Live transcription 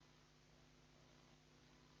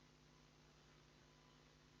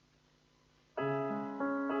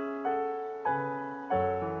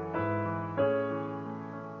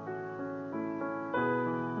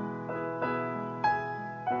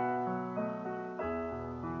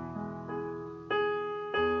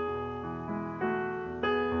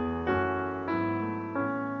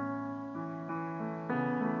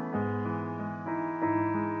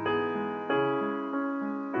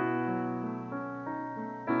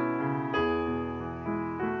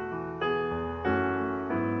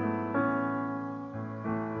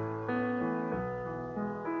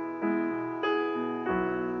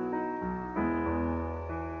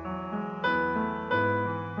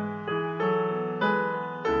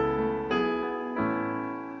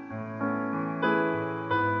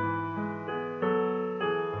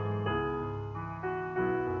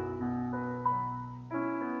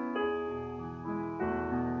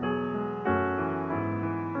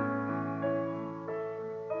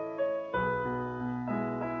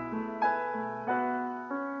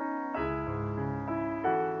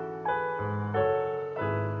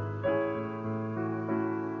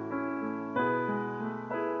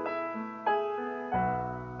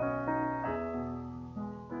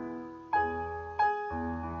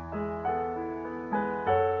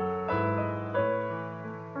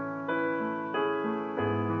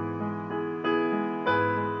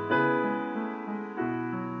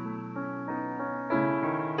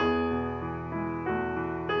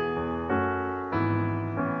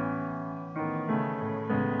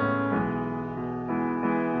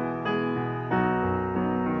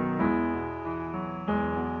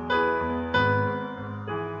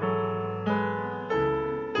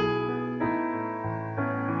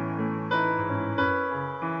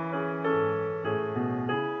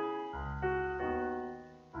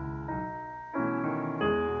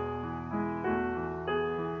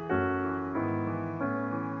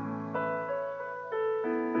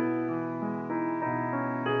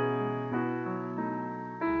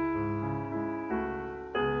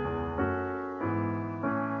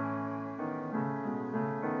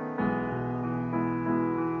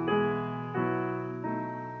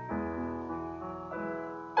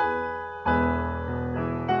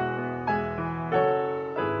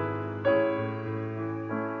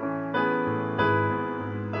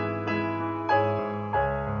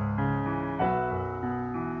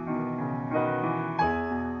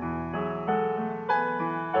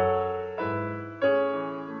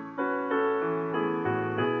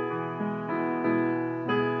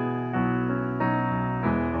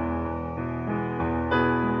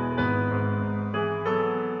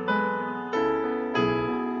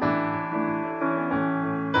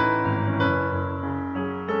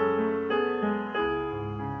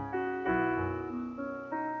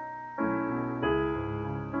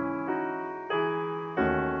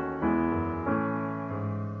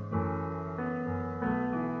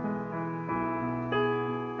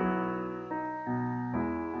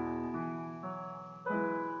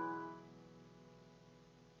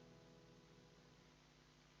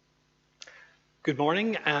Good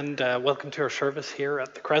morning and welcome to our service here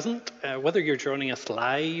at the Crescent. Whether you're joining us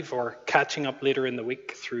live or catching up later in the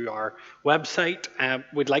week through our website,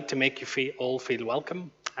 we'd like to make you all feel welcome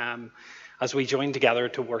as we join together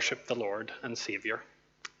to worship the Lord and Saviour.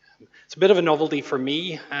 It's a bit of a novelty for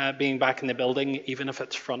me being back in the building, even if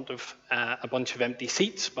it's front of a bunch of empty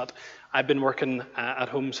seats, but I've been working at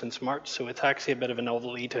home since March, so it's actually a bit of a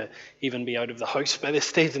novelty to even be out of the house by this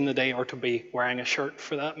stage in the day or to be wearing a shirt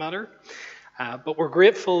for that matter. But we're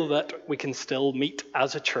grateful that we can still meet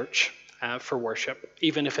as a church for worship,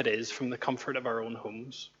 even if it is from the comfort of our own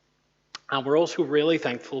homes. And we're also really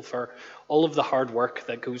thankful for all of the hard work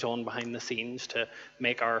that goes on behind the scenes to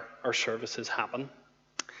make our services happen.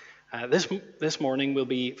 This morning we'll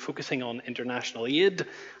be focusing on international aid,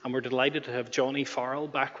 and we're delighted to have Johnny Farrell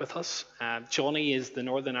back with us. Johnny is the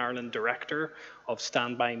Northern Ireland Director of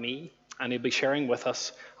Stand By Me, and he'll be sharing with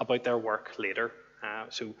us about their work later.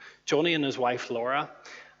 So Johnny and his wife Laura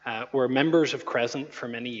were members of Crescent for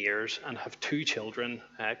many years and have two children,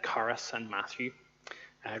 Caris and Matthew.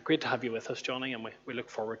 Great to have you with us, Johnny, and we look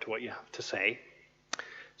forward to what you have to say.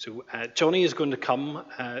 So Johnny is going to come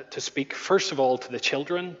to speak first of all to the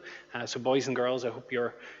children. So boys and girls, I hope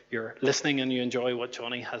you're listening and you enjoy what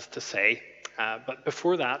Johnny has to say. But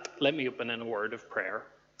before that, let me open in a word of prayer.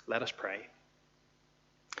 Let us pray.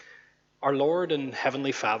 Our Lord and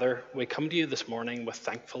Heavenly Father, we come to you this morning with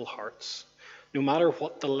thankful hearts. No matter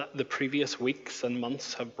what the previous weeks and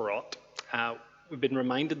months have brought, we've been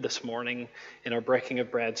reminded this morning in our breaking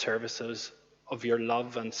of bread services of your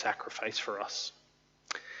love and sacrifice for us.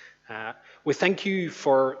 We thank you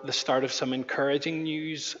for the start of some encouraging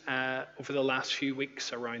news over the last few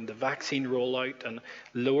weeks around the vaccine rollout and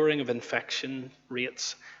lowering of infection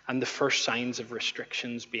rates and the first signs of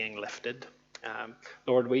restrictions being lifted.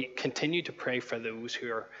 Lord, we continue to pray for those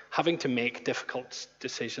who are having to make difficult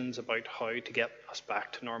decisions about how to get us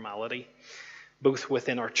back to normality, both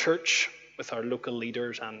within our church, with our local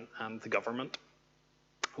leaders and the government.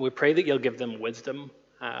 We pray that you'll give them wisdom,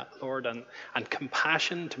 Lord, and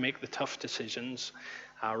compassion to make the tough decisions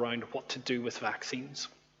around what to do with vaccines.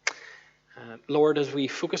 Lord, as we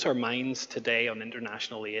focus our minds today on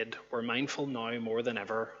international aid, we're mindful now more than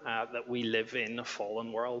ever that we live in a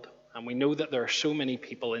fallen world. And we know that there are so many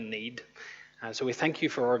people in need. So we thank you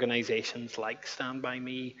for organisations like Stand By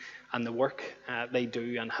Me and the work they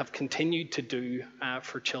do and have continued to do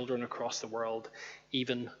for children across the world,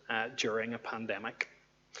 even during a pandemic.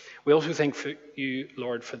 We also thank you,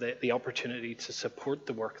 Lord, for the opportunity to support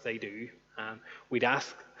the work they do. We'd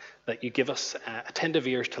ask that you give us attentive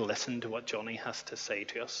ears to listen to what Johnny has to say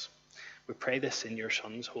to us. We pray this in your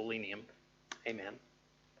Son's holy name. Amen.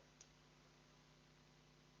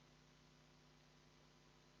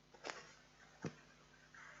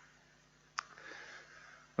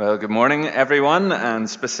 Well, good morning, everyone, and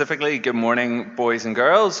specifically good morning, boys and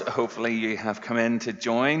girls. Hopefully you have come in to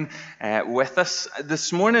join with us.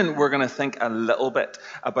 This morning we're going to think a little bit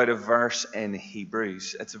about a verse in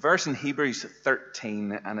Hebrews. It's a verse in Hebrews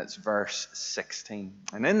 13 and it's verse 16.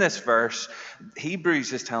 And in this verse,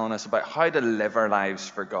 Hebrews is telling us about how to live our lives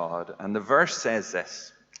for God. And the verse says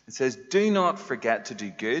this. It says, "Do not forget to do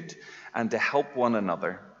good and to help one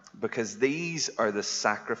another, because these are the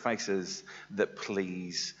sacrifices that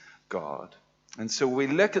please God." And so we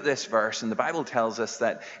look at this verse, and the Bible tells us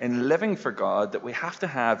that in living for God, that we have to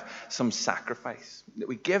have some sacrifice, that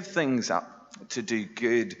we give things up to do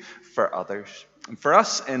good for others. And for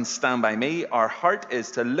us in Stand By Me, our heart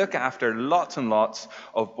is to look after lots and lots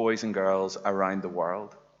of boys and girls around the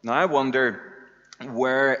world. Now, I wonder,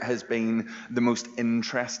 where has been the most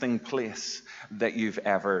interesting place that you've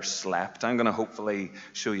ever slept? I'm going to hopefully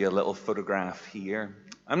show you a little photograph here.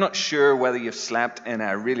 I'm not sure whether you've slept in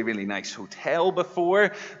a really, really nice hotel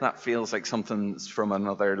before. That feels like something from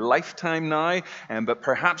another lifetime now. But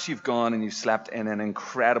perhaps you've gone and you've slept in an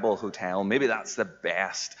incredible hotel. Maybe that's the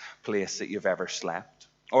best place that you've ever slept.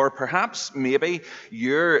 Or perhaps, maybe,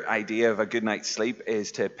 your idea of a good night's sleep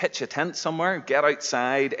is to pitch a tent somewhere, get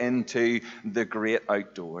outside into the great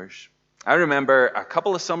outdoors. I remember a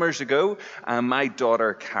couple of summers ago, my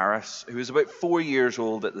daughter Caris, who was about 4 years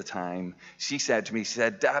old at the time, she said to me, she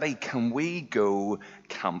said, "Daddy, can we go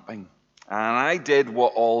camping?" And I did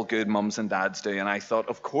what all good mums and dads do, and I thought,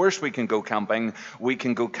 of course we can go camping. We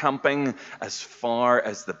can go camping as far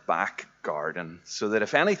as the back garden, so that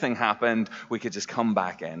if anything happened, we could just come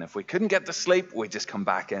back in. If we couldn't get to sleep, we'd just come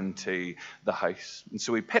back into the house. And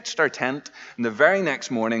so we pitched our tent, and the very next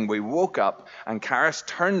morning we woke up, and Caris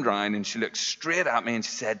turned around and she looked straight at me and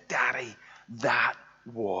she said, "Daddy, that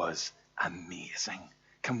was amazing."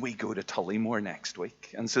 can we go to Tullymore next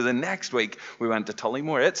week? And so the next week we went to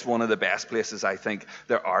Tullymore. It's one of the best places I think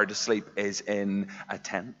there are to sleep is in a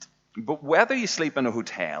tent. But whether you sleep in a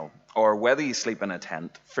hotel or whether you sleep in a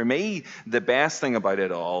tent, for me, the best thing about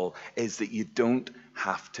it all is that you don't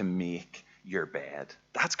have to make your bed.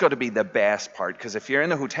 That's got to be the best part, because if you're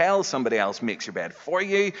in a hotel, somebody else makes your bed for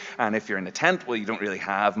you. And if you're in a tent, well, you don't really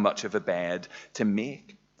have much of a bed to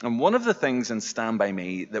make. And one of the things in Stand By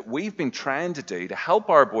Me that we've been trying to do to help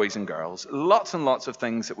our boys and girls, lots and lots of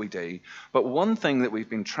things that we do, but one thing that we've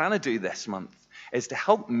been trying to do this month is to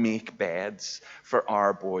help make beds for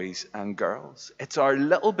our boys and girls. It's our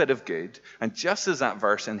little bit of good, and just as that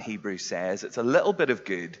verse in Hebrews says, it's a little bit of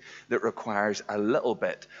good that requires a little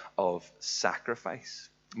bit of sacrifice.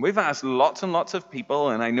 We've asked lots and lots of people,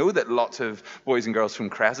 and I know that lots of boys and girls from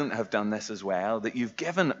Crescent have done this as well, that you've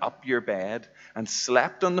given up your bed and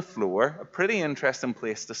slept on the floor, a pretty interesting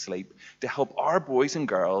place to sleep, to help our boys and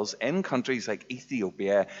girls in countries like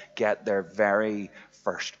Ethiopia get their very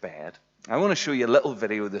first bed. I want to show you a little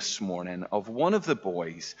video this morning of one of the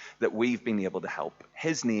boys that we've been able to help.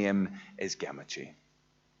 His name is Gamachi.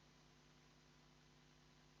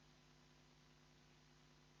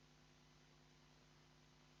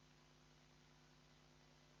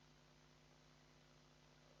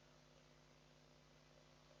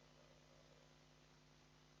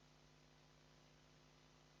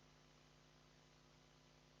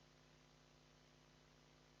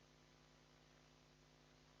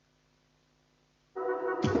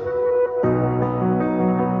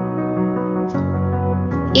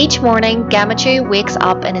 Each morning, Gamachu wakes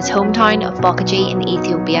up in his hometown of Bokaji in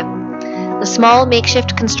Ethiopia. The small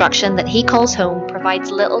makeshift construction that he calls home provides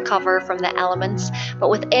little cover from the elements, but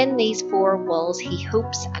within these four walls he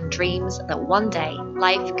hopes and dreams that one day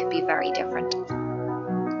life could be very different.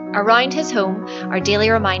 Around his home are daily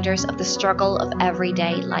reminders of the struggle of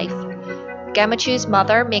everyday life. Gamachu's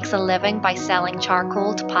mother makes a living by selling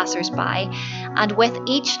charcoal to passers-by, and with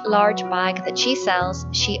each large bag that she sells,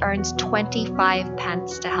 she earns 25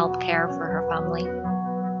 pence to help care for her family.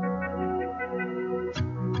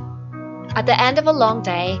 At the end of a long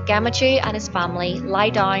day, Gamachu and his family lie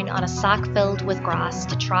down on a sack filled with grass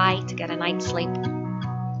to try to get a night's sleep.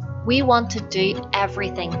 We want to do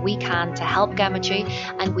everything we can to help Gamachu,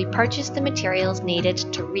 and we purchase the materials needed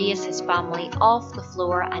to raise his family off the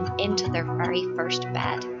floor and into their very first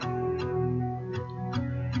bed.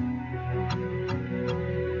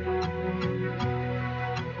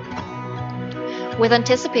 With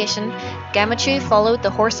anticipation, Gamachu followed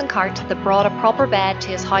the horse and cart that brought a proper bed to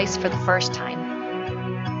his house for the first time.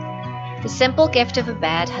 The simple gift of a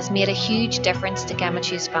bed has made a huge difference to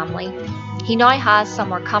Gamachu's family. He now has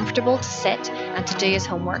somewhere comfortable to sit and to do his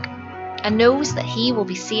homework, and knows that he will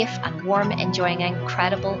be safe and warm, enjoying an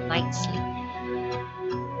incredible night's sleep.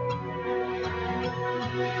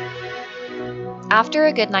 After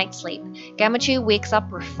a good night's sleep, Gamachu wakes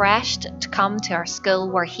up refreshed to come to our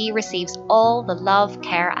school, where he receives all the love,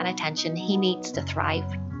 care and attention he needs to thrive.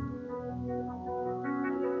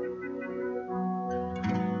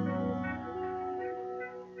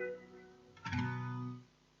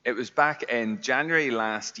 It was back in January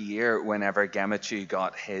last year whenever Gamachu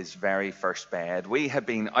got his very first bed. We had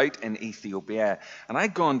been out in Ethiopia and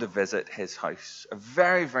I'd gone to visit his house, a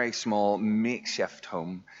very, very small makeshift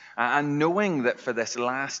home. And knowing that for this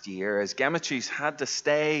last year, as Gamachu's had to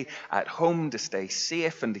stay at home to stay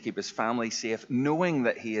safe and to keep his family safe, knowing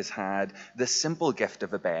that he has had the simple gift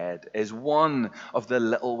of a bed is one of the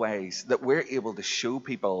little ways that we're able to show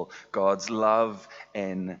people God's love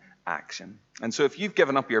in action. And so if you've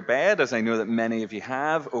given up your bed, as I know that many of you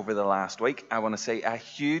have over the last week, I want to say a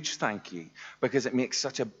huge thank you, because it makes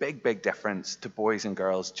such a big, big difference to boys and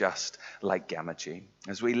girls just like Gamachu,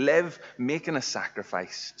 as we live making a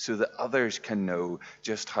sacrifice so that others can know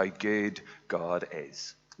just how good God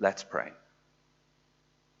is. Let's pray.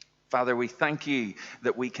 Father, we thank you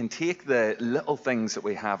that we can take the little things that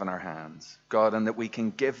we have in our hands, God, and that we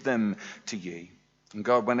can give them to you. And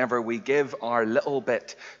God, whenever we give our little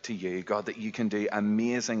bit to you, God, that you can do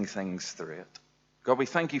amazing things through it. God, we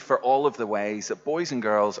thank you for all of the ways that boys and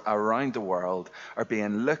girls around the world are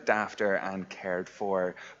being looked after and cared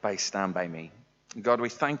for by Stand By Me. God, we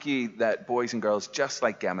thank you that boys and girls just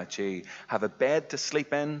like Gamachu have a bed to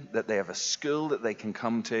sleep in, that they have a school that they can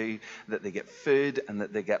come to, that they get food, and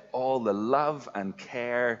that they get all the love and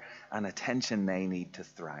care and attention they need to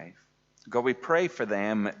thrive. God, we pray for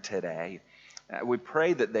them today. We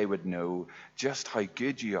pray that they would know just how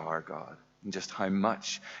good you are, God, and just how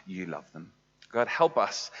much you love them. God, help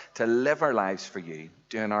us to live our lives for you,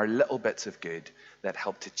 doing our little bits of good that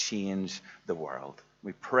help to change the world.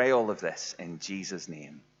 We pray all of this in Jesus'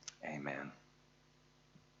 name. Amen.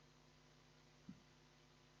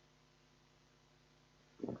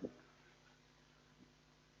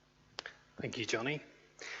 Thank you, Johnny.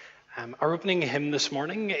 Our opening hymn this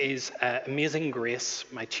morning is Amazing Grace,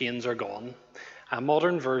 My Chains Are Gone, a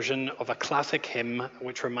modern version of a classic hymn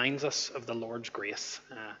which reminds us of the Lord's grace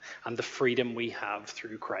and the freedom we have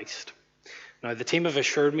through Christ. Now, the team have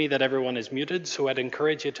assured me that everyone is muted, so I'd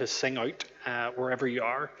encourage you to sing out wherever you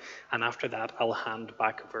are, and after that, I'll hand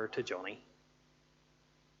back over to Johnny.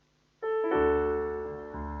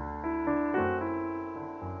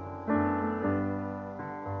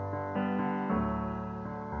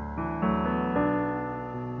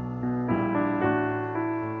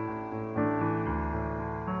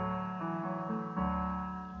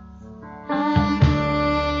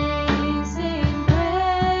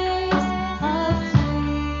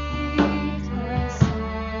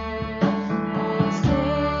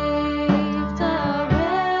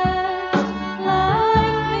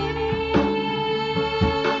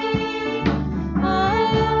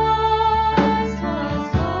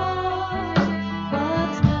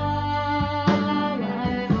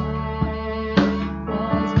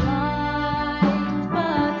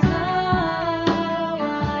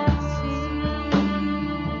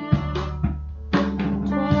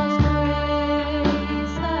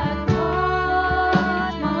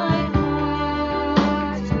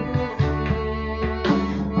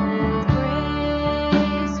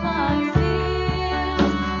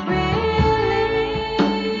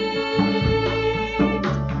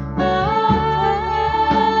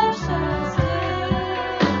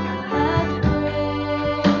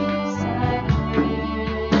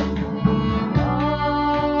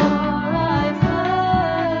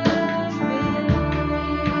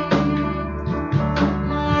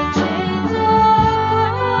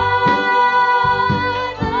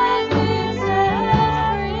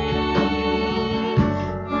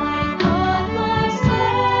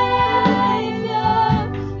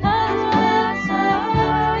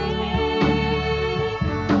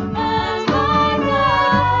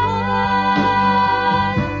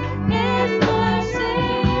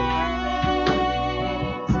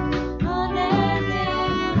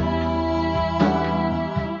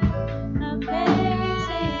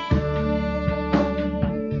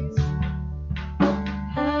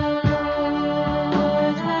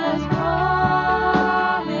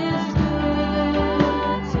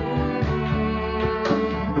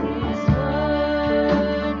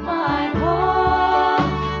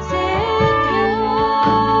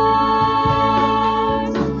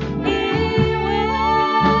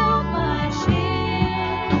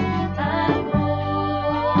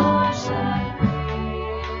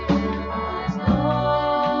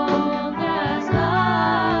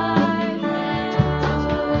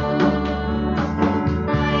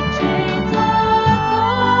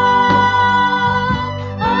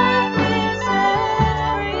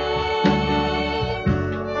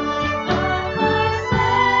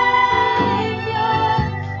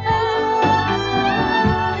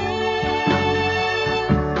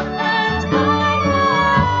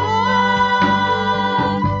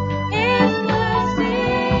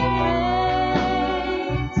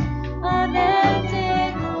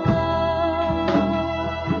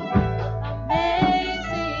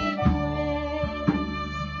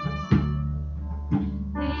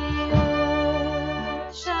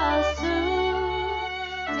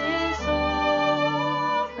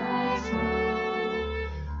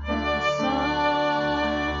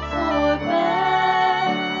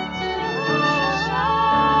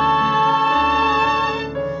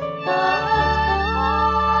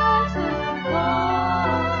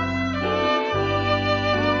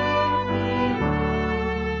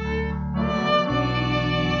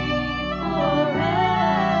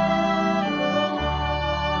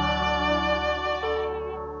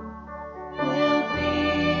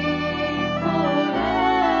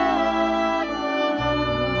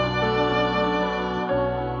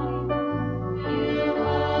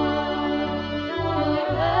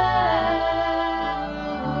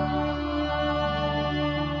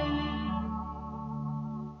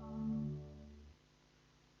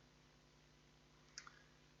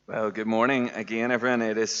 Well, good morning again, everyone.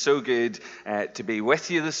 It is so good to be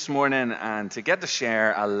with you this morning and to get to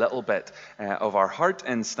share a little bit of our heart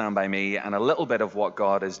in Stand By Me and a little bit of what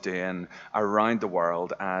God is doing around the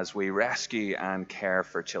world as we rescue and care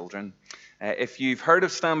for children. If you've heard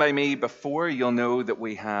of Stand By Me before, you'll know that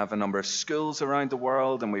we have a number of schools around the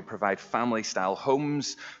world and we provide family-style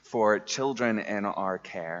homes for children in our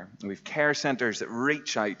care. We have care centres that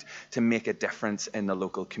reach out to make a difference in the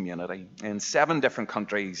local community. In 7 different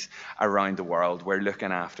countries around the world, we're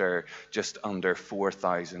looking after just under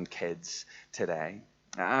 4,000 kids today.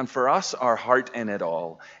 And for us, our heart in it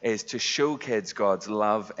all is to show kids God's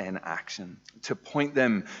love in action, to point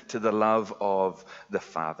them to the love of the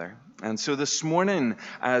Father. And so this morning,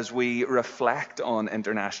 as we reflect on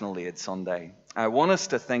International Aid Sunday, I want us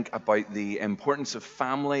to think about the importance of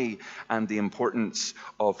family and the importance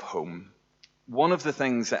of home. One of the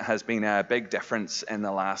things that has been a big difference in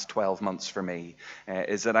the last 12 months for me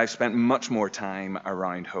is that I've spent much more time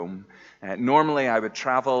around home. Normally, I would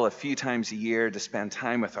travel a few times a year to spend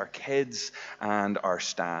time with our kids and our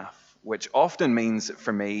staff, which often means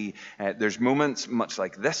for me, there's moments much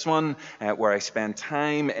like this one where I spend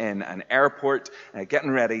time in an airport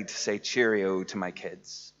getting ready to say cheerio to my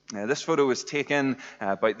kids. This photo was taken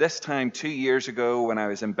about this time 2 years ago when I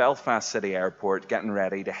was in Belfast City Airport getting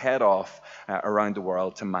ready to head off around the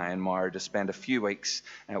world to Myanmar to spend a few weeks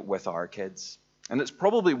with our kids. And it's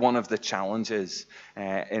probably one of the challenges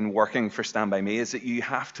in working for Stand By Me is that you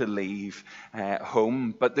have to leave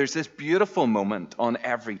home. But there's this beautiful moment on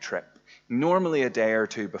every trip, normally a day or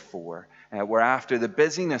two before, where after the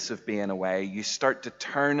busyness of being away, you start to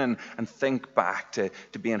turn and think back to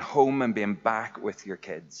being home and being back with your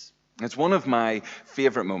kids. It's one of my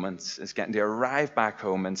favorite moments, is getting to arrive back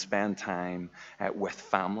home and spend time with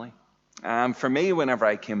family. For me, whenever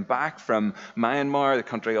I came back from Myanmar, the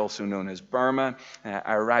country also known as Burma,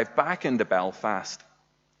 I arrived back into Belfast.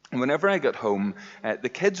 And whenever I got home, the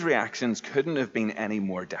kids' reactions couldn't have been any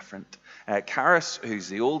more different. Karis, who's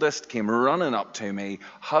the oldest, came running up to me,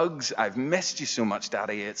 hugs, "I've missed you so much,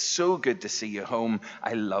 Daddy. It's so good to see you home.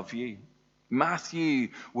 I love you." Matthew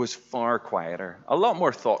was far quieter, a lot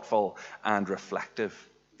more thoughtful and reflective.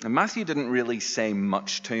 And Matthew didn't really say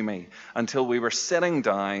much to me until we were sitting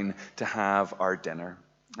down to have our dinner.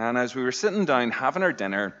 And as we were sitting down having our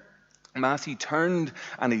dinner, Matthew turned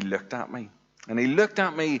and he looked at me. And he looked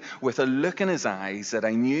at me with a look in his eyes that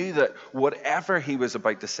I knew that whatever he was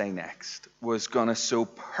about to say next was going to so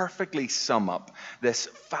perfectly sum up this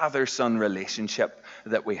father-son relationship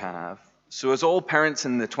that we have. So as all parents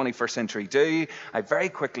in the 21st century do, I very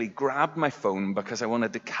quickly grabbed my phone because I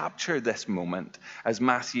wanted to capture this moment as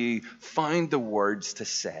Matthew found the words to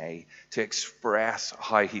say to express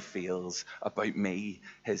how he feels about me,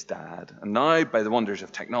 his dad. And now, by the wonders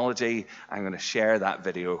of technology, I'm going to share that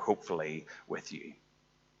video, hopefully, with you.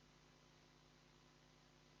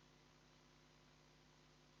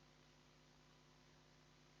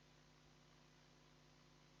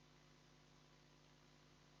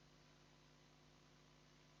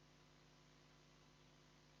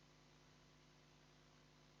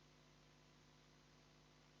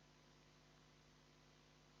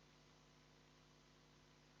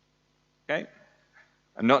 Okay.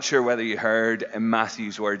 I'm not sure whether you heard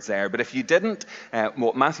Matthew's words there, but if you didn't,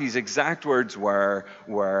 what Matthew's exact words were,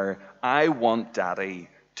 "I want Daddy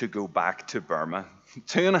to go back to Burma."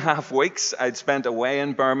 2.5 weeks I'd spent away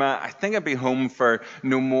in Burma. I think I'd been home for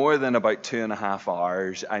no more than about 2.5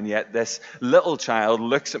 hours. And yet this little child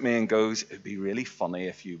looks at me and goes, "It'd be really funny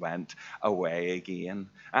if you went away again."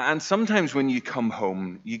 And sometimes when you come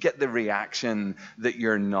home, you get the reaction that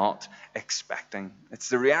you're not expecting. It's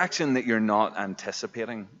the reaction that you're not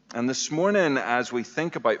anticipating. And this morning, as we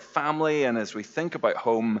think about family and as we think about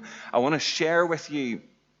home, I want to share with you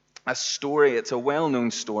a story. It's a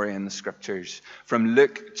well-known story in the scriptures from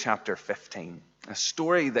Luke chapter 15. A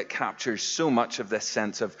story that captures so much of this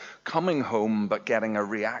sense of coming home but getting a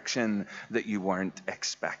reaction that you weren't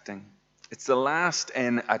expecting. It's the last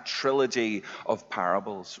in a trilogy of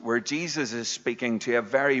parables where Jesus is speaking to a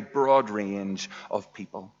very broad range of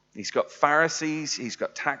people. He's got Pharisees, he's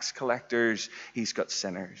got tax collectors, he's got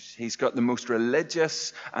sinners. He's got the most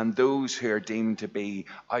religious and those who are deemed to be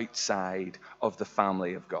outside of the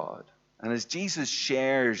family of God. And as Jesus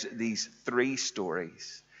shares these 3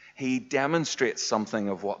 stories, he demonstrates something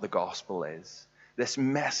of what the gospel is. This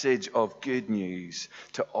message of good news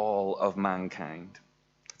to all of mankind.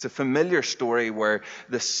 It's a familiar story where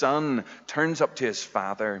the son turns up to his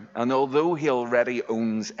father, and although he already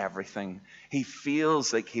owns everything, he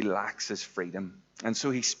feels like he lacks his freedom. And so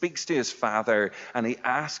he speaks to his father, and he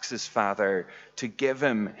asks his father to give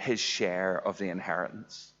him his share of the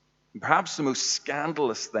inheritance. Perhaps the most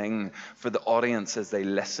scandalous thing for the audience as they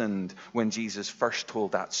listened when Jesus first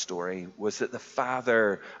told that story was that the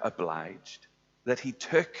father obliged. That he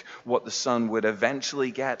took what the son would eventually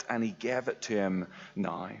get and he gave it to him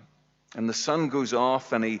now. And the son goes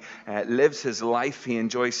off and he lives his life. He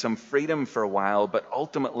enjoys some freedom for a while, but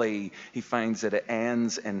ultimately he finds that it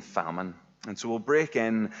ends in famine. And so we'll break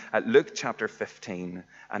in at Luke chapter 15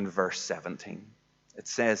 and verse 17. It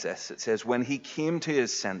says this. It says, when he came to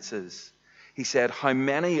his senses, he said, how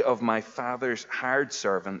many of my father's hired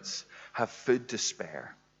servants have food to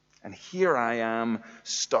spare? And here I am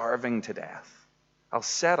starving to death. I'll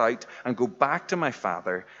set out and go back to my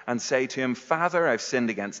father and say to him, Father, I've sinned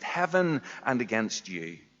against heaven and against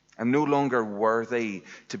you. I'm no longer worthy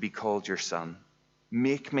to be called your son.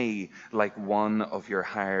 Make me like one of your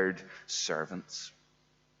hired servants.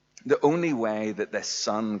 The only way that this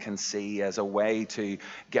son can see as a way to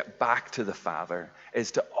get back to the father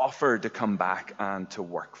is to offer to come back and to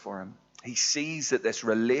work for him. He sees that this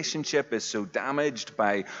relationship is so damaged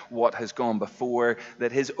by what has gone before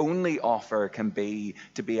that his only offer can be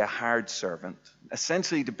to be a hired servant,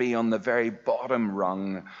 essentially to be on the very bottom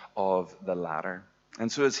rung of the ladder.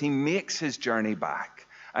 And so as he makes his journey back,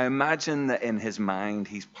 I imagine that in his mind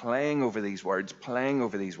he's playing over these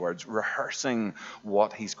words, rehearsing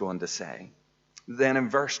what he's going to say. Then in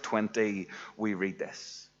verse 20 we read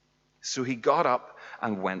this. So he got up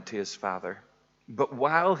and went to his father. But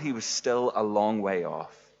while he was still a long way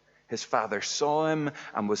off, his father saw him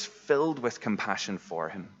and was filled with compassion for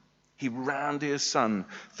him. He ran to his son,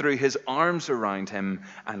 threw his arms around him,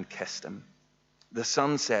 and kissed him. The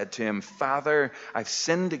son said to him, Father, I've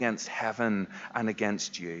sinned against heaven and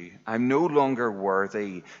against you. I'm no longer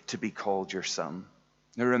worthy to be called your son.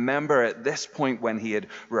 Now remember, at this point when he had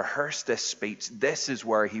rehearsed this speech, this is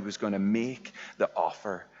where he was going to make the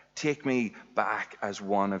offer. Take me back as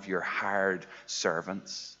one of your hired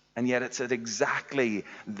servants. And yet it's at exactly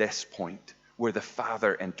this point where the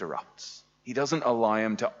father interrupts. He doesn't allow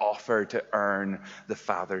him to offer to earn the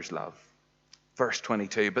father's love. Verse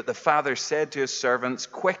 22, but the father said to his servants,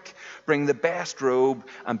 quick, bring the best robe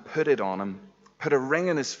and put it on him. Put a ring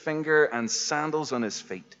on his finger and sandals on his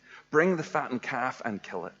feet. Bring the fattened calf and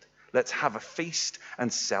kill it. Let's have a feast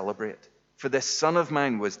and celebrate. For this son of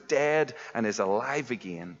mine was dead and is alive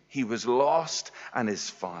again. He was lost and is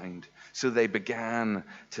found. So they began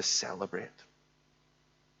to celebrate.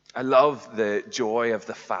 I love the joy of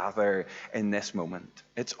the father in this moment.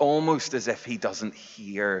 It's almost as if he doesn't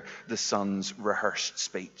hear the son's rehearsed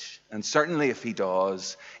speech. And certainly if he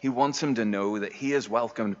does, he wants him to know that he is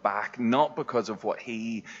welcomed back, not because of what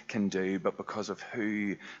he can do, but because of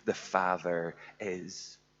who the father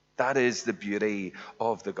is. That is the beauty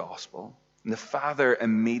of the gospel. And the father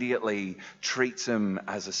immediately treats him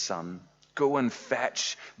as a son. Go and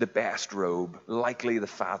fetch the best robe, likely the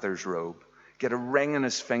father's robe. Get a ring on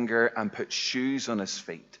his finger and put shoes on his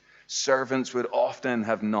feet. Servants would often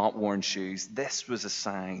have not worn shoes. This was a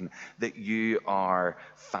sign that you are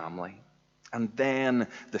family. And then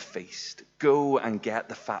the feast. Go and get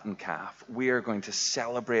the fattened calf. We are going to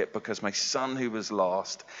celebrate because my son who was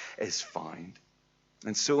lost is found.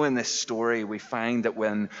 And so in this story, we find that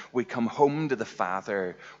when we come home to the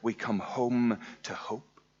Father, we come home to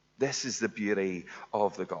hope. This is the beauty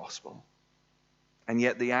of the gospel. And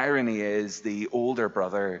yet the irony is the older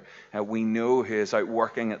brother, we know who is out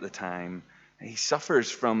working at the time, he suffers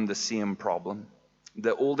from the same problem.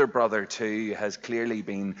 The older brother too has clearly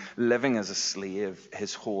been living as a slave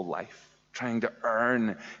his whole life, trying to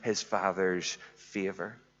earn his father's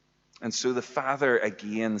favor. And so the father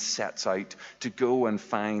again sets out to go and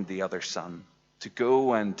find the other son, to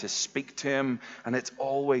go and to speak to him. And it's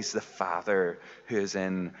always the father who is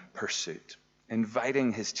in pursuit,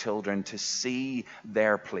 inviting his children to see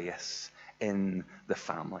their place in the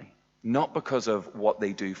family. Not because of what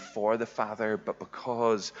they do for the father, but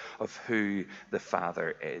because of who the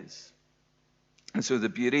father is. And so the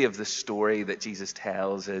beauty of the story that Jesus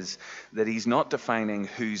tells is that he's not defining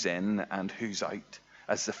who's in and who's out,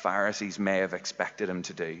 as the Pharisees may have expected him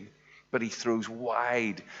to do. But he throws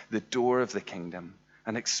wide the door of the kingdom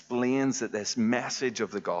and explains that this message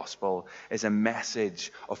of the gospel is a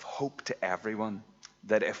message of hope to everyone.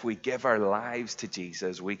 That if we give our lives to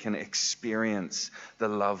Jesus, we can experience the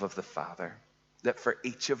love of the Father. That for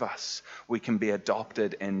each of us, we can be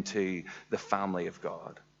adopted into the family of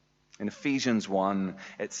God. In Ephesians 1,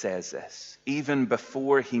 it says this, even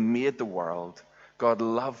before he made the world, God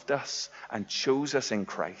loved us and chose us in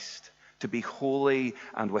Christ to be holy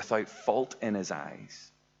and without fault in his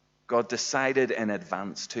eyes. God decided in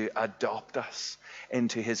advance to adopt us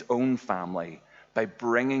into his own family by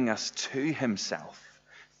bringing us to himself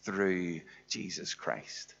through Jesus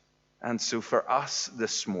Christ. And so for us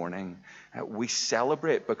this morning, we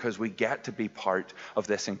celebrate because we get to be part of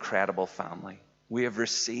this incredible family. We have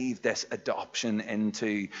received this adoption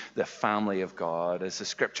into the family of God. As the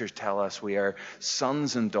scriptures tell us, we are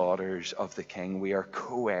sons and daughters of the King. We are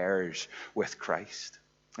co-heirs with Christ.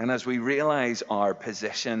 And as we realize our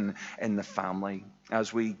position in the family,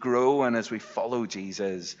 as we grow and as we follow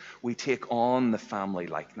Jesus, we take on the family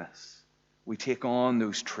likeness. We take on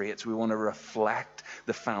those traits. We want to reflect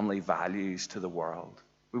the family values to the world.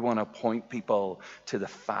 We want to point people to the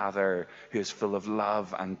Father who is full of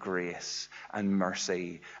love and grace and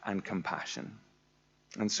mercy and compassion.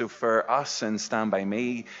 And so for us in Stand By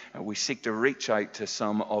Me, we seek to reach out to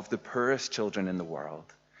some of the poorest children in the world,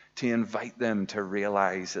 to invite them to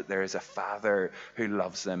realize that there is a Father who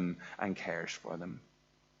loves them and cares for them.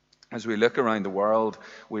 As we look around the world,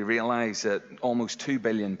 we realize that almost 2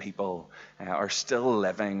 billion people are still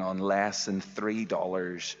living on less than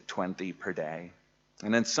 $3.20 per day.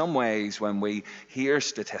 And in some ways, when we hear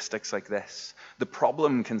statistics like this, the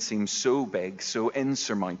problem can seem so big, so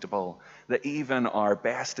insurmountable, that even our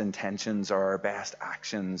best intentions or our best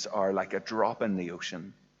actions are like a drop in the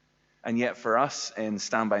ocean. And yet for us in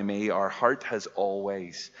Stand By Me, our heart has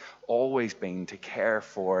always been to care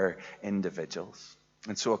for individuals.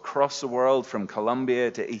 And so across the world, from Colombia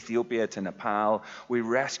to Ethiopia to Nepal, we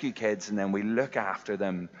rescue kids and then we look after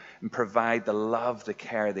them and provide the love, the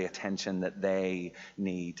care, the attention that they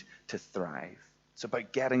need to thrive. It's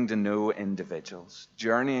about getting to know individuals,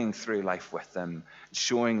 journeying through life with them,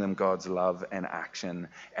 showing them God's love in action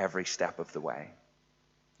every step of the way.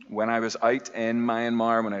 When I was out in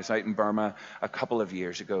Myanmar, when I was out in Burma a couple of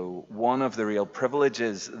years ago, one of the real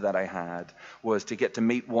privileges that I had was to get to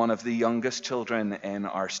meet one of the youngest children in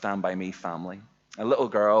our Stand By Me family, a little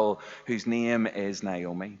girl whose name is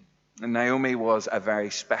Naomi. And Naomi was a very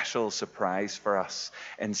special surprise for us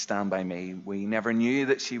in Stand By Me. We never knew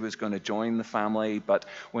that she was going to join the family, but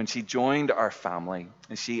when she joined our family,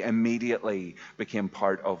 she immediately became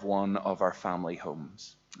part of one of our family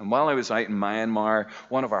homes. And while I was out in Myanmar,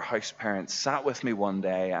 one of our house parents sat with me one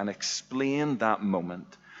day and explained that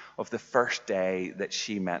moment of the first day that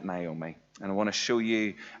she met Naomi. And I want to show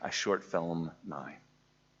you a short film now.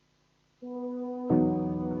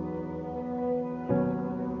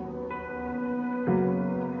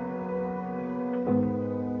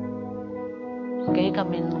 Kay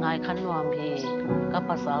kamin ngay kanwam hi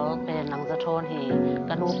kapasal pe nang zathon hi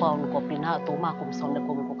kanu paun ko pina tuma kum som le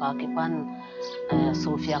kum ko ka kipan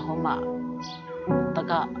Sofia homa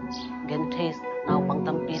taka gentes naw pang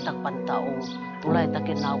tampi tak pan tao tulay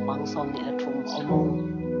takin naw pang som ni athum omong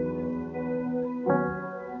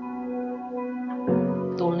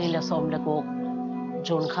tul ni la som le ko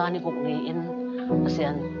jon khani ko ngi in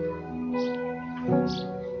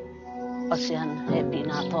pasian happy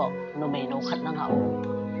na to no me no khat na nga o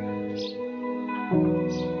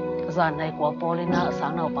zan nai ko polina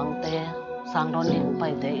sang naw pang te sang don ning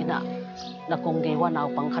pai te ina na kong ge wa naw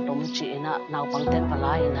pang khatom chi ina naw pang ten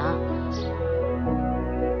pala ina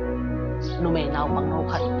no me naw pang no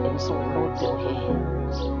khat in su lo tio he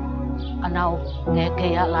anaw nge ke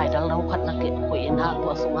ya lai dal lo khat na ke ko ina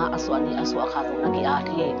to sunga aswani aswa kha na ki a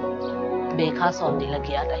thi be kha som ni la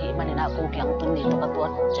ki at hi manina ko kyang tun ni to ka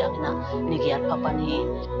tuan chang ina ni giat papani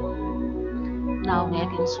naw nge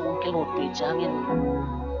kin su ke lo pi chang in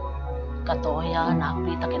ka to ya na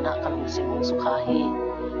pi takina kan simong sukha hi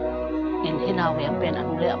in hinaw ya pen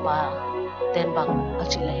anu le apa ten bang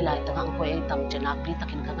achile hilai tangang ko ei tam chena pi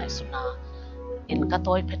takin ka ngai suna in ka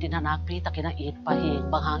toy phetina nak pi takina it pa hi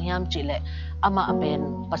banghang yam chile ama apen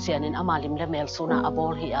pasianin ama lim le mel suna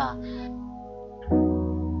abol hi a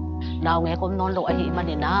naw nge kom non lo a hi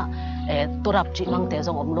manina turap chi mang te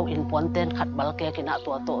jong om lo in pon ten khat bal ke kina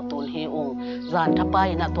to to tun hi ung zan thapa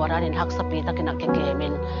ina to ranin hak sapi takina ke ke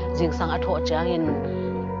min jing sang atho changin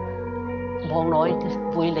bong nói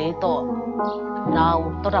vui lấy to nào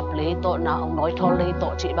to đập lấy to nào nói thon lấy to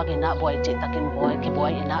chị bác ina boy chị takin boy cái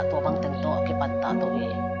boy ina to bang teng to cái pan ta to e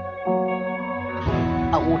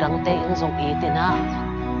au dang te in zong e te na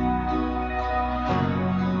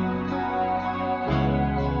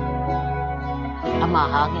ama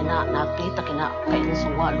ha ina na pi takina ka in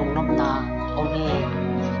suwa lung nom na omi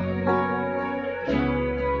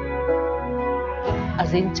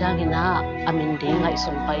azin changina amin de ngai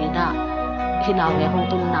sun pa ina hinaw nge hong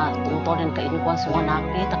tun na tung tonen ka in kwan suwa na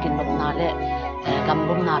pi takin lom na le gam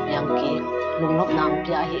lom na piang ki lung lop na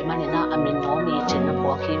pia hi manina amin no mi chen na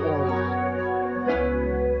po ki ung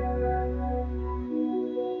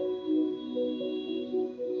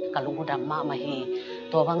kalung dang ma ma hi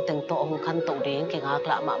to bang teng to ong khan to ding ki nga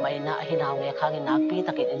kla ma mai na hinaw nge khang na pi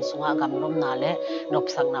takin in sunga gam lom na le nop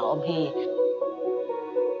sang na om hi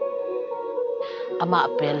ama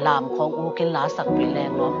pen lam khong u kin la sak pi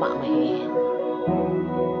leng no ma ma hi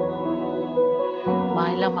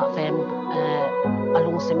mai lama fem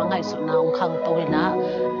alung se mangai su na ong khang to ina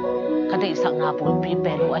kadai sak na bul pi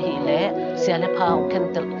pelu a hi le sia le pha ken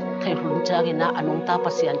tel thai hun cha ina anung ta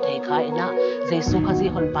pasian thai kha ina jesu khazi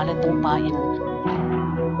hon pale tung pa in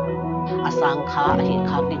asang kha hi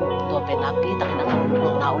kha ding to pe na pi takina kan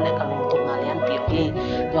na ule kan tu na lian pi hi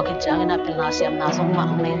to ki chang ina pil na siam na song ma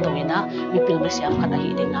nei to ina mi pil me siam khan hi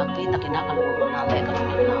ding na pi takina kan na le kan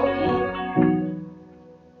mi na hi.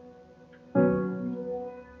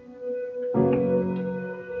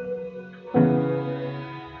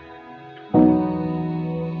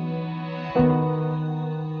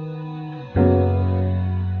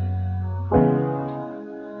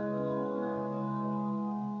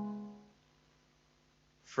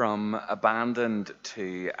 From abandoned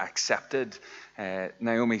to accepted,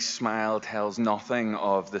 Naomi's smile tells nothing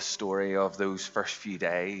of the story of those first few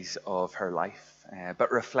days of her life,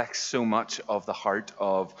 but reflects so much of the heart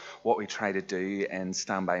of what we try to do in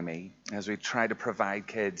Stand By Me, as we try to provide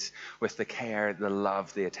kids with the care, the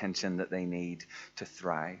love, the attention that they need to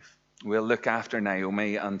thrive. We'll look after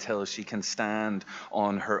Naomi until she can stand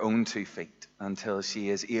on her own 2 feet, until she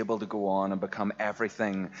is able to go on and become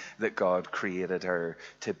everything that God created her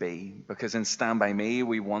to be. Because in Stand By Me,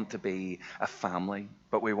 we want to be a family,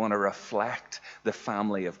 but we want to reflect the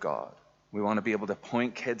family of God. We want to be able to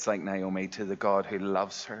point kids like Naomi to the God who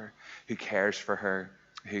loves her, who cares for her,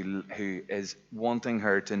 who is wanting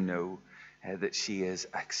her to know that she is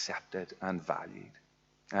accepted and valued.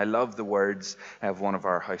 I love the words of one of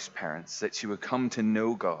our house parents, that she would come to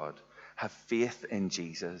know God, have faith in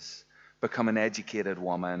Jesus, become an educated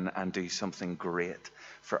woman, and do something great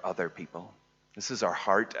for other people. This is our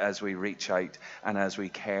heart as we reach out and as we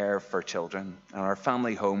care for children. And our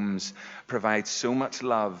family homes provide so much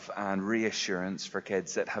love and reassurance for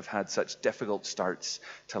kids that have had such difficult starts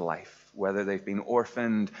to life. Whether they've been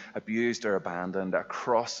orphaned, abused, or abandoned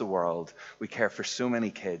across the world, we care for so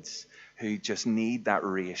many kids who just need that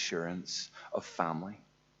reassurance of family.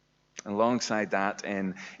 Alongside that,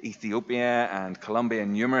 in Ethiopia and Colombia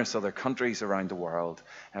and numerous other countries around the world,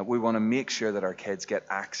 we want to make sure that our kids get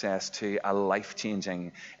access to a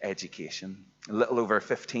life-changing education. A little over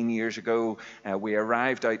 15 years ago, we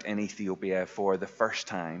arrived out in Ethiopia for the first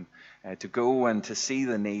time to go and to see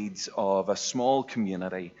the needs of a small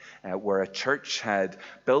community where a church had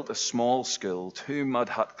built a small school, 2 mud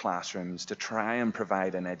hut classrooms, to try and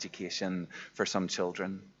provide an education for some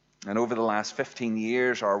children. And over the last 15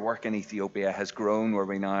 years, our work in Ethiopia has grown, where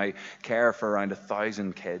we now care for around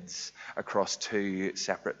 1,000 kids across 2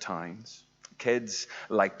 separate towns. Kids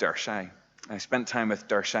like Dershai. I spent time with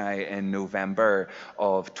Dershai in November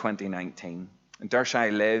of 2019.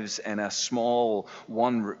 Dershai lives in a small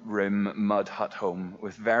 1-room mud hut home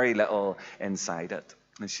with very little inside it.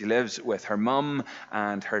 And she lives with her mum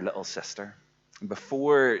and her little sister.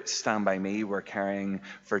 Before Stand By Me were caring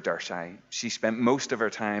for Dershai, she spent most of her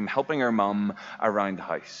time helping her mum around the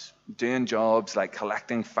house, doing jobs like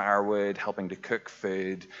collecting firewood, helping to cook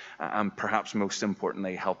food, and perhaps most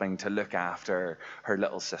importantly, helping to look after her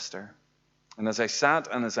little sister. And as I sat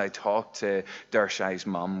and as I talked to Dershai's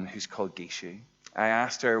mum, who's called Gishu, I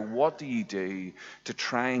asked her, what do you do to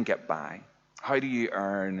try and get by? How do you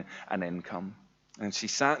earn an income? And she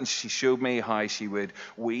sat and she showed me how she would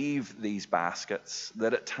weave these baskets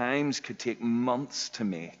that at times could take months to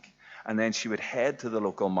make. And then she would head to the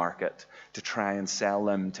local market to try and sell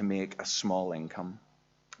them to make a small income.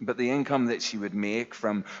 But the income that she would make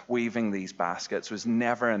from weaving these baskets was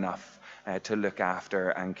never enough to look after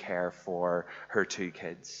and care for her 2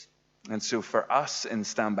 kids. And so for us in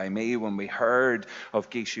Stand By Me, when we heard of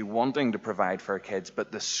Gishu wanting to provide for her kids,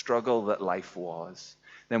 but the struggle that life was,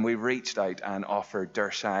 then we reached out and offered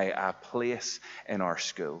Dershai a place in our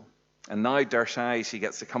school. And now Dershai, she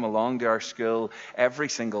gets to come along to our school every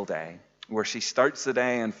single day, where she starts the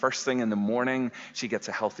day, and first thing in the morning, she gets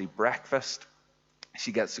a healthy breakfast.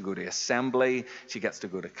 She gets to go to assembly. She gets to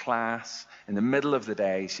go to class. In the middle of the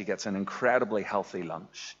day, she gets an incredibly healthy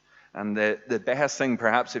lunch. And the best thing,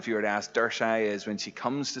 perhaps, if you were to ask Dershai, is when she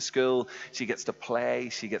comes to school, she gets to play.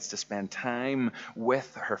 She gets to spend time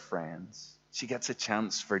with her friends. She gets a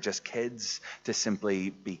chance for just kids to simply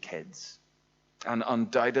be kids. And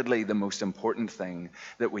undoubtedly, the most important thing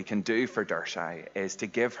that we can do for Dershai is to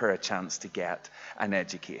give her a chance to get an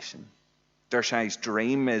education. Dershai's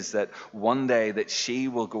dream is that one day that she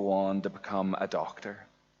will go on to become a doctor.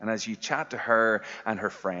 And as you chat to her and her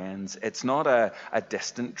friends, it's not a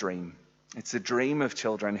distant dream. It's the dream of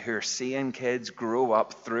children who are seeing kids grow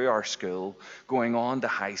up through our school, going on to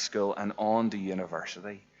high school and on to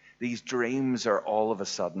university. These dreams are all of a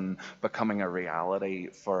sudden becoming a reality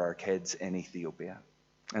for our kids in Ethiopia.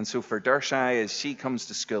 And so for Dershai, as she comes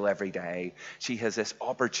to school every day, she has this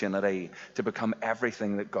opportunity to become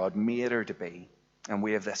everything that God made her to be. And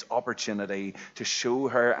we have this opportunity to show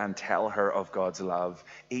her and tell her of God's love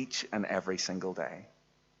each and every single day.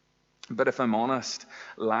 But if I'm honest,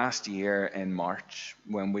 last year in March,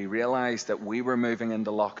 when we realized that we were moving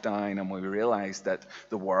into lockdown and we realized that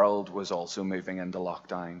the world was also moving into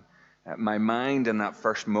lockdown, my mind in that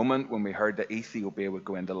first moment when we heard that Ethiopia would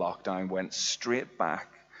go into lockdown went straight back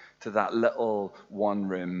to that little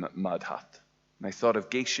one-room mud hut. And I thought of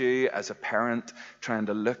Geshu as a parent trying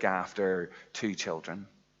to look after 2 children.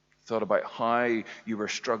 Thought about how you were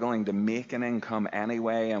struggling to make an income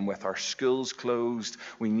anyway, and with our schools closed,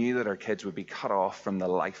 we knew that our kids would be cut off from the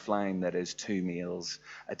lifeline that is 2 meals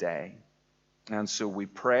a day. And so we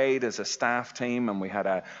prayed as a staff team, and we had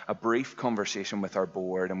a brief conversation with our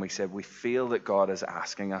board, and we said we feel that God is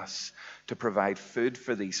asking us to provide food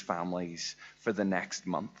for these families for the next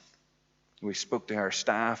month. We spoke to our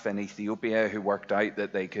staff in Ethiopia who worked out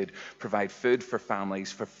that they could provide food for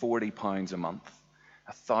families for £40 a month,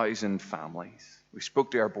 1,000 families. We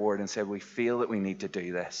spoke to our board and said we feel that we need to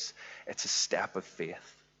do this. It's a step of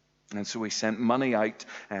faith. And so we sent money out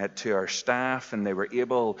to our staff, and they were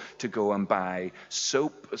able to go and buy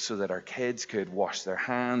soap so that our kids could wash their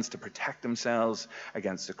hands to protect themselves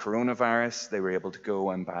against the coronavirus. They were able to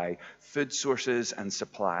go and buy food sources and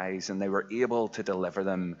supplies, and they were able to deliver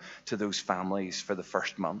them to those families for the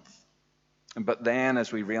first month. But then,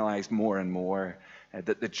 as we realized more and more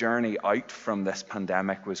that the journey out from this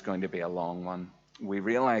pandemic was going to be a long one, we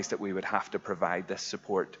realized that we would have to provide this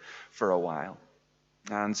support for a while.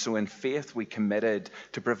 And so in faith, we committed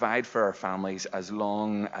to provide for our families as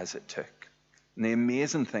long as it took. And the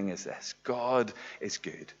amazing thing is this: God is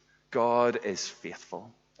good. God is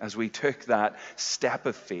faithful. As we took that step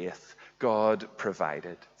of faith, God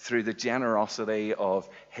provided through the generosity of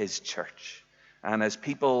his church. And as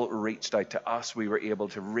people reached out to us, we were able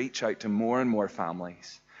to reach out to more and more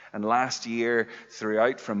families. And last year,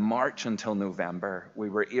 throughout from March until November, we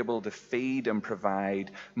were able to feed and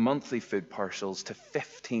provide monthly food parcels to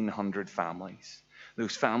 1,500 families.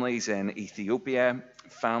 Those families in Ethiopia,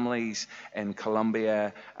 families in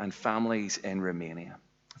Colombia, and families in Romania.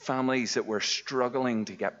 Families that were struggling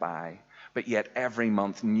to get by, but yet every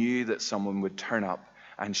month knew that someone would turn up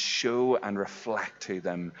and show and reflect to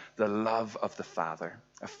them the love of the Father,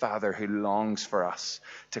 a Father who longs for us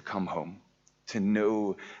to come home, to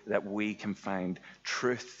know that we can find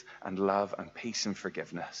truth and love and peace and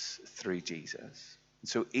forgiveness through Jesus. And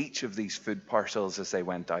so each of these food parcels as they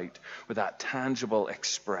went out with that tangible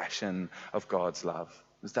expression of God's love,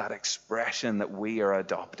 was that expression that we are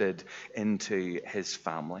adopted into his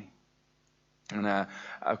family. And a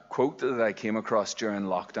quote that I came across during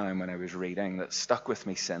lockdown when I was reading that stuck with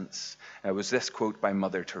me since was this quote by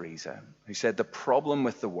Mother Teresa, who said, "The problem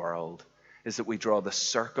with the world is that we draw the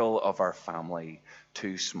circle of our family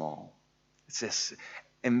too small." It's this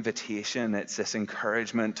invitation, it's this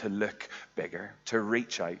encouragement to look bigger, to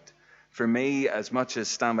reach out. For me, as much as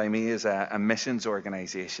Stand By Me is a missions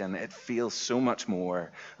organization, it feels so much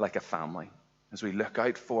more like a family. As we look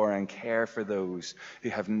out for and care for those who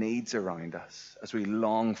have needs around us, as we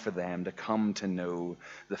long for them to come to know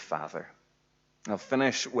the Father. I'll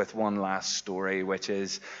finish with one last story, which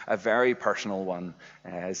is a very personal one,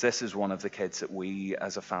 as this is one of the kids that we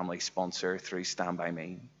as a family sponsor through Stand By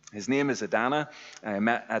Me. His name is Adana. I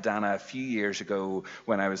met Adana a few years ago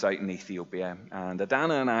when I was out in Ethiopia, and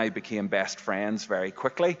Adana and I became best friends very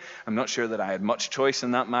quickly. I'm not sure that I had much choice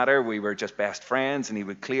in that matter. We were just best friends, and he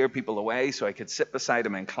would clear people away so I could sit beside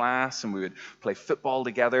him in class, and we would play football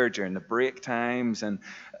together during the break times. And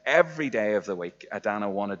every day of the week, Adana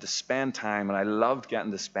wanted to spend time, and I loved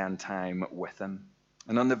getting to spend time with him.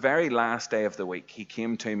 And on the very last day of the week, he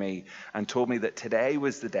came to me and told me that today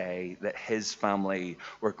was the day that his family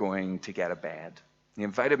were going to get a bed. He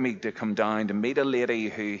invited me to come down to meet a lady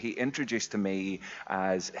who he introduced to me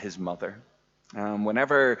as his mother.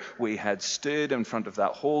 Whenever we had stood in front of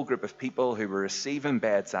that whole group of people who were receiving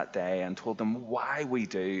beds that day and told them why we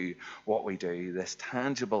do what we do, this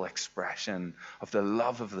tangible expression of the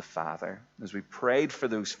love of the Father, as we prayed for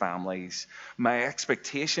those families, my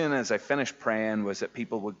expectation as I finished praying was that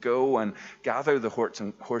people would go and gather the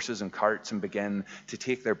horses and carts and begin to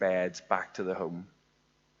take their beds back to the home.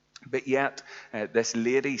 But yet, this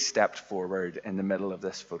lady stepped forward in the middle of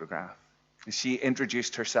this photograph. She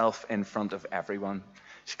introduced herself in front of everyone.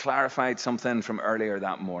 She clarified something from earlier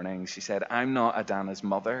that morning. She said, "I'm not Adana's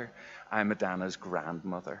mother, I'm Adana's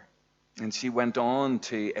grandmother." And she went on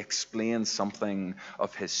to explain something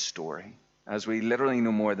of his story, as we literally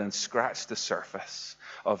no more than scratched the surface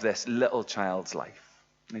of this little child's life.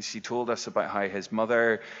 And she told us about how his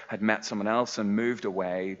mother had met someone else and moved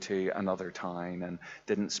away to another town and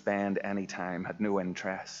didn't spend any time, had no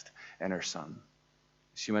interest in her son.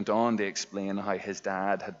 She went on to explain how his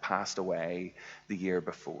dad had passed away the year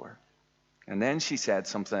before. And then she said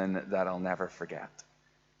something that I'll never forget.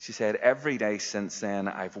 She said, every day since then,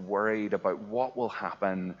 I've worried about what will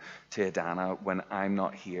happen to Adana when I'm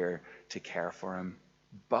not here to care for him.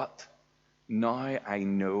 But now I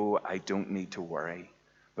know I don't need to worry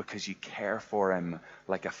because you care for him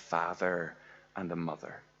like a father and a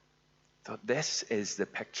mother. So this is the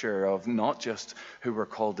picture of not just who we're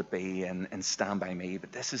called to be in Stand By Me,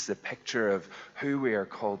 but this is the picture of who we are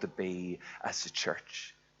called to be as a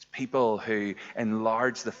church. As people who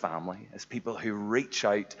enlarge the family, as people who reach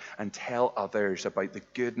out and tell others about the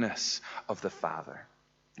goodness of the Father.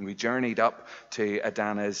 And we journeyed up to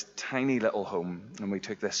Adana's tiny little home, and we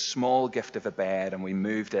took this small gift of a bed and we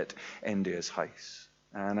moved it into his house.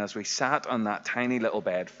 And as we sat on that tiny little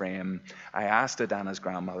bed frame, I asked Adana's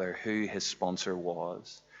grandmother who his sponsor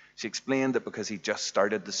was. She explained that because he just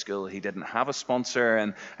started the school, he didn't have a sponsor.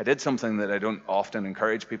 And I did something that I don't often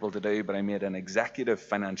encourage people to do, but I made an executive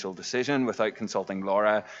financial decision without consulting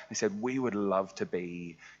Laura. I said, we would love to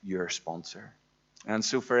be your sponsor. And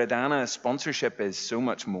so for Adana, sponsorship is so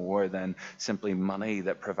much more than simply money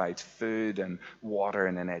that provides food and water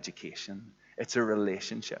and an education. It's a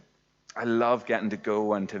relationship. I love getting to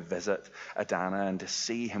go and to visit Adana and to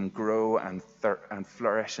see him grow and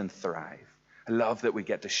flourish and thrive. I love that we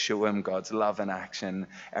get to show him God's love in action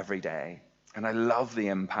every day. And I love the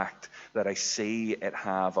impact that I see it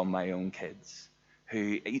have on my own kids,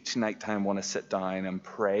 who each nighttime want to sit down and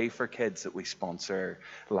pray for kids that we sponsor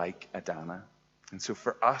like Adana. And so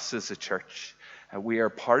for us as a church, we are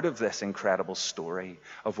part of this incredible story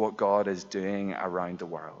of what God is doing around the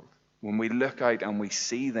world. When we look out and we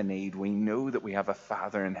see the need, we know that we have a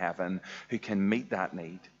Father in heaven who can meet that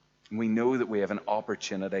need. And we know that we have an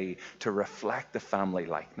opportunity to reflect the family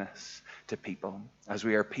likeness to people, as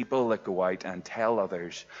we are people that go out and tell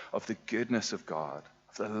others of the goodness of God,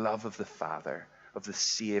 of the love of the Father, of the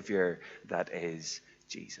Savior that is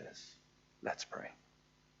Jesus. Let's pray.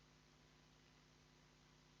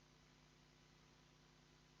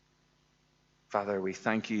 Father, we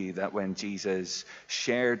thank you that when Jesus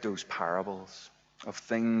shared those parables of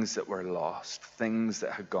things that were lost, things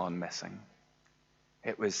that had gone missing,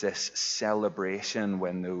 it was this celebration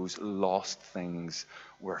when those lost things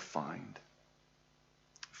were found.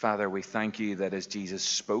 Father, we thank you that as Jesus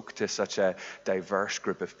spoke to such a diverse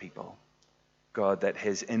group of people, God, that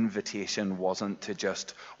his invitation wasn't to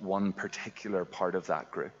just one particular part of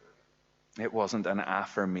that group. It wasn't an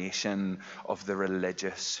affirmation of the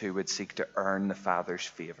religious who would seek to earn the Father's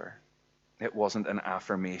favor. It wasn't an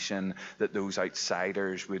affirmation that those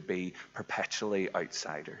outsiders would be perpetually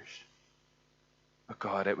outsiders. But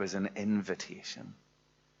God, it was an invitation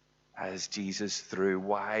as Jesus threw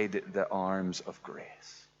wide the arms of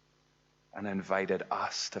grace and invited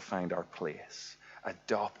us to find our place,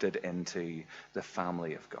 adopted into the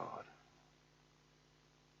family of God.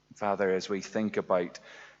 Father, as we think about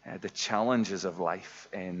the challenges of life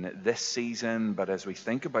in this season, but as we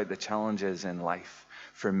think about the challenges in life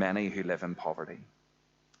for many who live in poverty,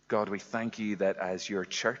 God, we thank you that as your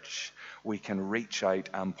church, we can reach out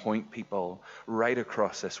and point people right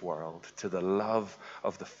across this world to the love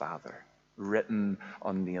of the Father written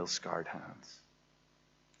on nail-scarred hands.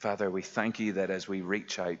 Father, we thank you that as we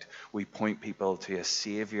reach out, we point people to a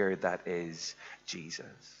Savior that is Jesus.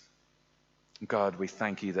 God, we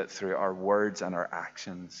thank you that through our words and our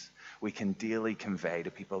actions, we can daily convey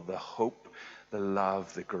to people the hope, the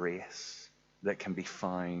love, the grace that can be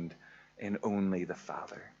found in only the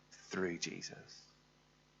Father through Jesus.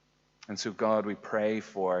 And so, God, we pray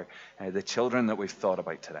for the children that we've thought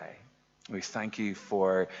about today. We thank you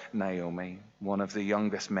for Naomi, one of the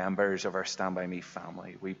youngest members of our Stand By Me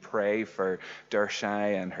family. We pray for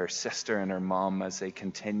Dershai and her sister and her mom as they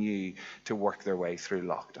continue to work their way through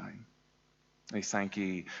lockdown. We thank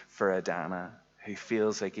you for Adana, who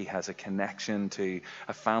feels like he has a connection to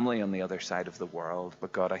a family on the other side of the world.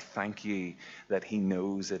 But God, I thank you that he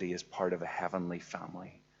knows that he is part of a heavenly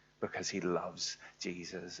family because he loves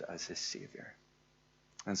Jesus as his Savior.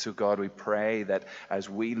 And so, God, we pray that as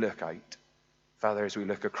we look out, Father, as we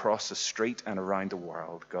look across the street and around the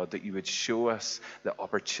world, God, that you would show us the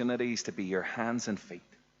opportunities to be your hands and feet,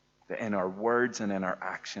 that in our words and in our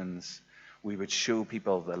actions, we would show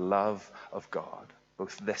people the love of God,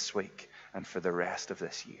 both this week and for the rest of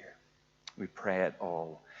this year. We pray it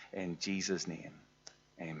all in Jesus' name.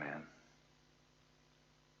 Amen.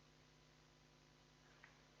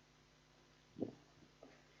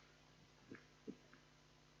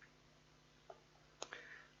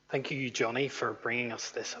 Thank you, Johnny, for bringing us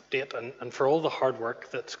this update and for all the hard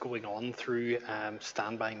work that's going on through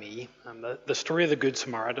Stand By Me. The story of the Good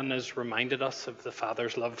Samaritan has reminded us of the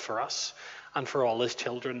Father's love for us and for all his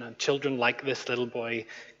children, and children like this little boy,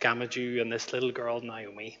 Gamaju, and this little girl,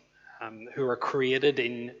 Naomi, who are created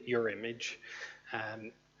in your image.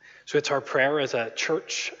 So it's our prayer as a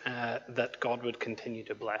church that God would continue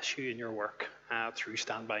to bless you in your work through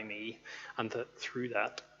Stand By Me, and that through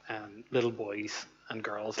that, little boys and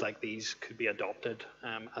girls like these could be adopted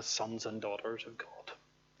as sons and daughters of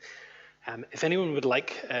God. If anyone would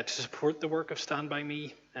like to support the work of Stand By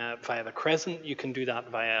Me via the Crescent, you can do that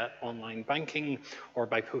via online banking or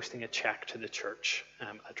by posting a check to the church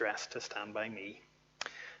addressed to Stand By Me.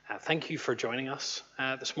 Thank you for joining us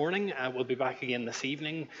this morning. We'll be back again this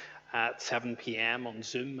evening at 7 p.m. on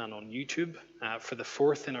Zoom and on YouTube for the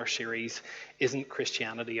fourth in our series, Isn't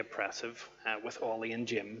Christianity Oppressive? With Ollie and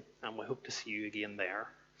Jim, and we hope to see you again there.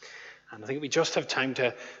 And I think we just have time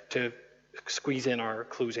to squeeze in our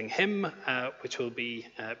closing hymn, which will be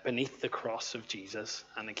Beneath the Cross of Jesus.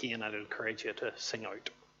 And again, I'd encourage you to sing out.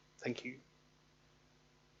 Thank you.